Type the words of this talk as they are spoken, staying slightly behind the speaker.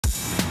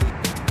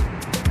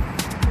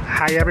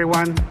Hi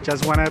everyone,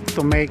 just wanted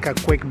to make a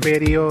quick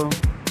video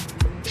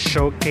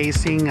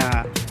showcasing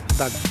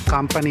the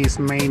company's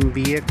main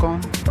vehicle.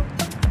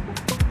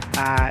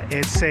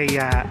 It's a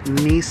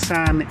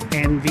Nissan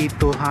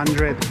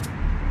NV200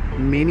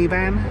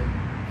 minivan,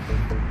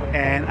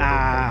 and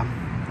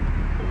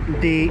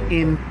the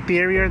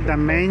interior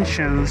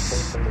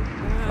dimensions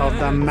of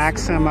the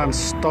maximum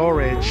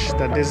storage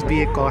that this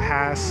vehicle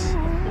has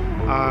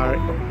are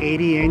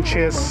 80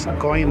 inches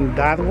going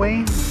that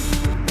way,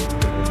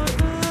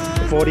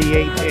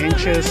 48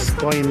 inches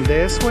going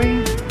this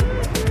way,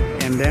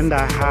 and then the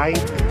height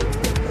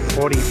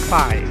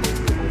 45.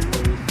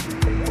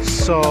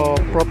 So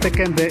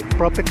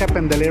ProPickup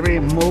and Delivery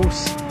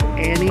moves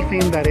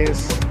anything that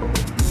is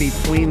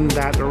between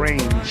that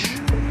range.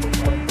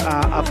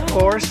 Of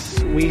course,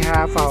 we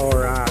have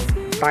our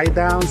tie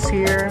downs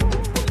here.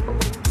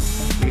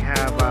 We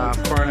have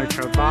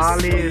furniture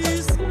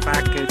dollies,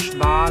 package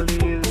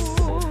dollies.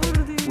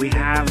 We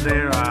have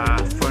their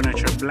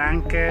furniture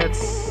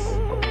blankets.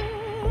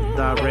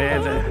 The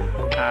red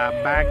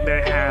bag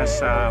there has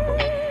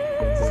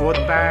food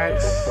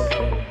bags.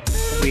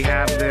 We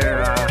have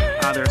their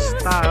other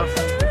stuff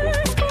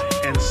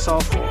and so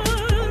forth.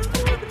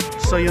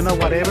 So you know,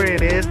 whatever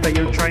it is that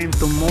you're trying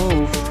to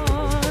move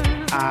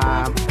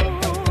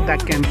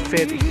that can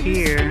fit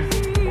here,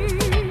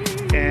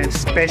 and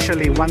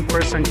especially one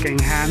person can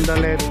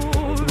handle it,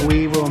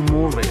 we will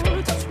move it.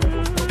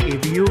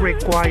 If you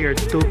require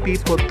two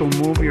people to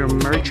move your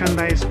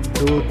merchandise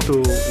due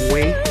to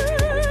weight,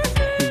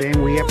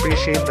 then we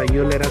appreciate that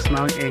you let us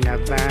know in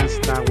advance.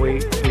 That way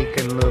we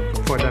can look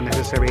for the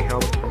necessary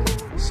help.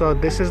 So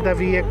this is the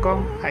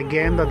vehicle.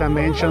 Again, the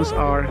dimensions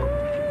are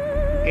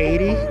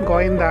 80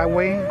 going that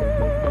way,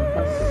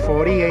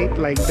 48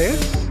 like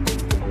this,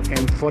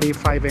 and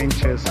 45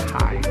 inches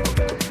high.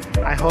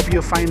 I hope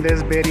you find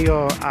this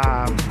video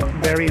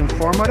very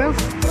informative.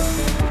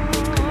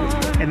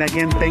 And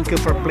again, thank you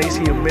for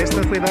placing your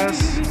business with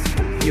us.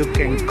 You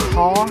can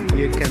call,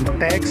 you can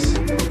text,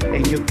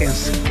 and you can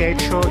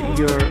schedule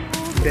your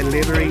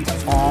delivery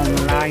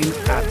online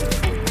at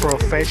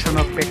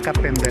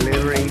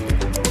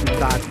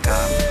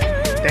professionalpickupanddelivery.com.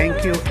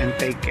 Thank you and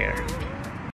take care.